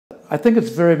I think it's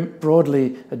very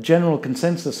broadly a general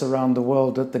consensus around the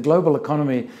world that the global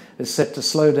economy is set to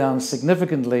slow down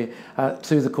significantly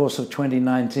through the course of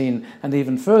 2019 and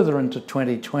even further into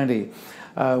 2020.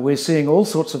 We're seeing all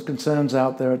sorts of concerns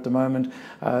out there at the moment,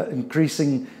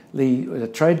 increasingly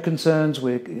trade concerns.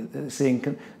 We're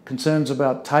seeing concerns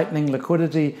about tightening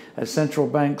liquidity as central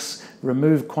banks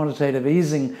remove quantitative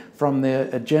easing from their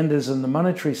agendas in the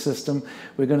monetary system.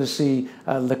 We're going to see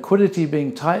liquidity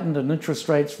being tightened and interest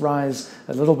rates rise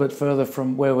a little bit further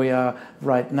from where we are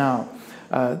right now.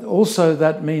 Also,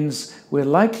 that means we're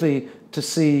likely to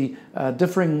see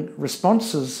differing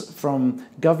responses from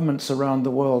governments around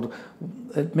the world.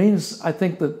 It means, I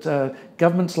think, that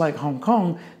governments like Hong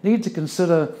Kong need to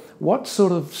consider what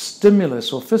sort of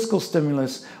stimulus or fiscal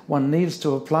stimulus one needs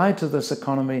to apply to this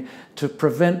economy to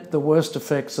prevent the worst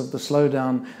effects of the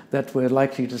slowdown that we're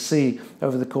likely to see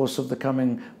over the course of the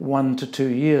coming 1 to 2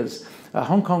 years.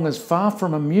 Hong Kong is far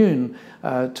from immune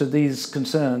to these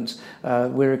concerns.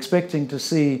 We're expecting to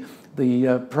see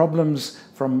the problems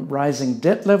from rising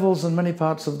debt levels in many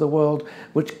parts of the world,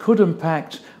 which could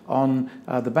impact on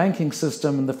the banking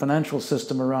system and the financial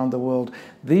system around the world.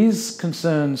 These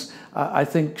concerns, I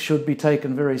think, should be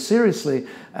taken very seriously,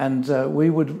 and we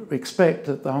would expect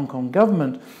that the Hong Kong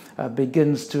government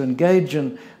begins to engage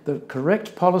in the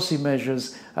correct policy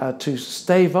measures to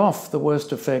stave off the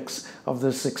worst effects of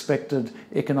this expected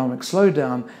economic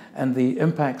slowdown and the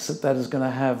impacts that that is going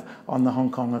to have on the Hong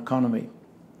Kong economy.